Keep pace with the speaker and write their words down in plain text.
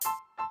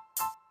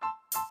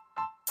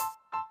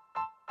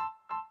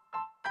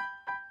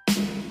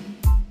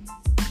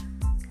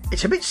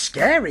It's a bit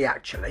scary,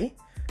 actually.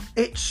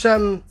 It's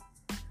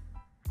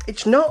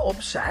not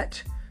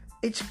upset.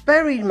 It's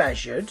very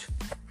measured.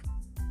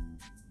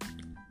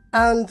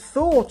 And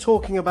Thor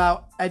talking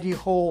about Eddie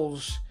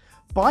Hall's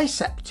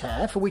bicep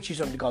tear, for which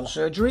he's undergone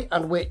surgery,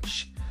 and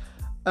which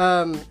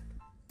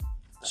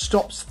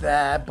stops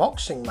their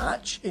boxing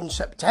match in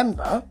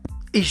September,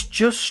 is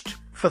just,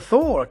 for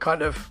Thor, a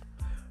kind of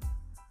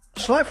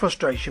slight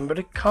frustration, but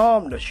a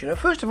calmness,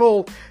 First of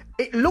all,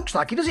 it looks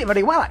like he does it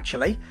very well,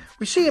 actually.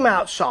 We see him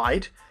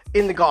outside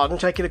in the garden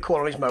taking a call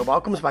on his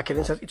mobile, comes back in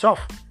and says, it's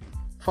off.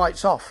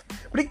 Fight's off.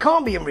 But it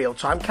can't be in real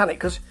time, can it?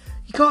 Because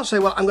you can't say,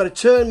 well, I'm going to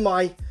turn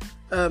my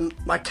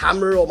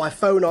camera or my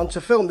phone on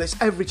to film this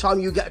every time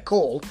you get a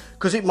call,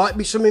 because it might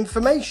be some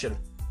information.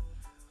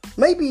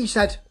 Maybe he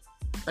said,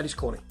 Eddie's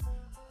calling.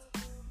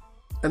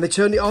 And they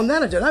turned it on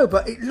then, I don't know,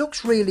 but it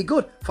looks really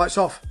good. Fight's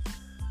off.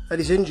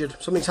 Eddie's injured.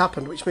 Something's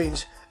happened, which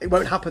means it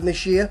won't happen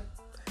this year.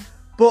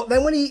 But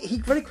then when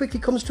he very quickly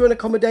comes to an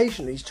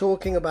accommodation, he's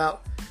talking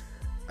about,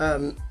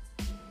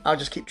 I'll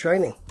just keep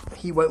training.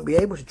 He won't be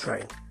able to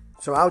train,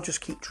 so I'll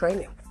just keep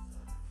training.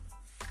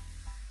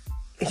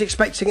 He's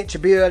expecting it to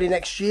be early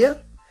next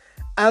year.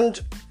 And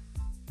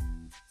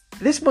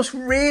this must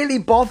really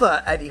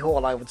bother Eddie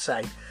Hall, I would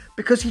say,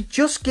 because he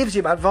just gives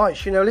him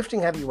advice.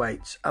 Lifting heavy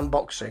weights and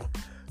boxing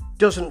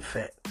doesn't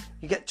fit.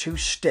 You get too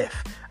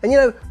stiff.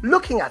 And,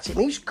 looking at him,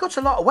 he's cut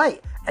a lot of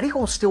weight. Eddie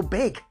Hall's still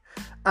big.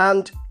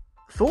 And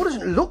Thor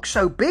doesn't look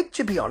so big,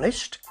 to be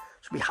honest.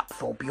 So we have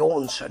Thor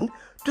Bjornsson.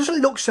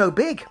 Doesn't look so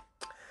big.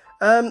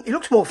 He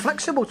looks more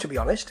flexible, to be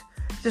honest.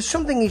 There's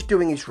something he's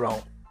doing is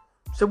wrong.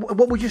 So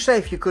what would you say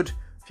if you could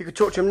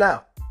talk to him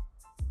now?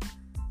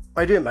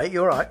 How you doing, mate?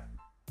 You all right?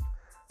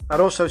 I'd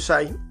also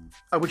say,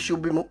 I wish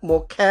you'd be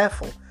more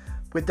careful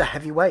with the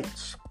heavy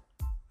weights.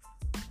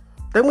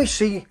 Then we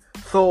see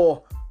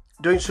Thor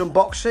doing some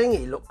boxing.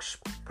 He looks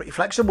pretty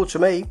flexible to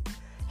me.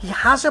 He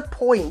has a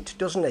point,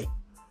 doesn't he,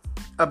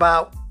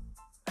 about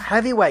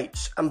heavy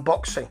weights and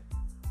boxing.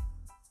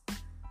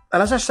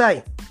 And as I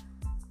say,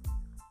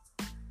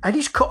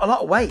 Eddie's cut a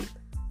lot of weight,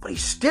 but he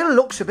still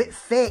looks a bit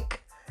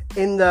thick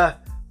in the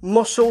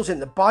muscles, in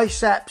the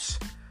biceps,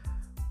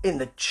 in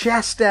the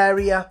chest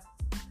area.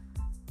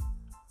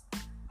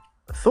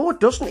 Thor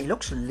doesn't. He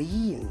looks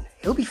lean.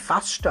 He'll be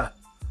faster.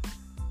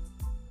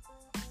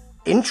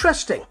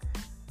 Interesting.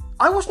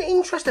 I wasn't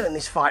interested in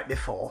this fight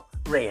before,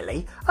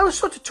 really. I was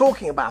sort of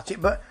talking about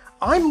it, but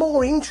I'm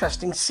more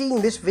interested in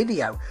seeing this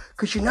video,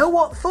 because you know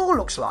what Thor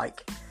looks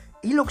like?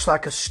 He looks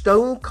like a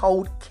stone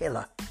cold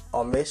killer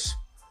on this.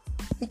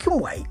 He can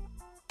wait,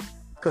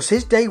 because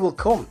his day will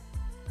come.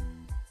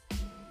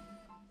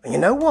 And you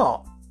know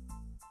what?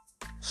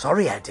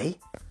 Sorry, Eddie,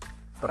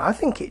 but I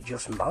think it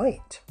just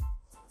might.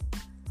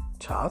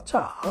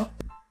 Ta-ta.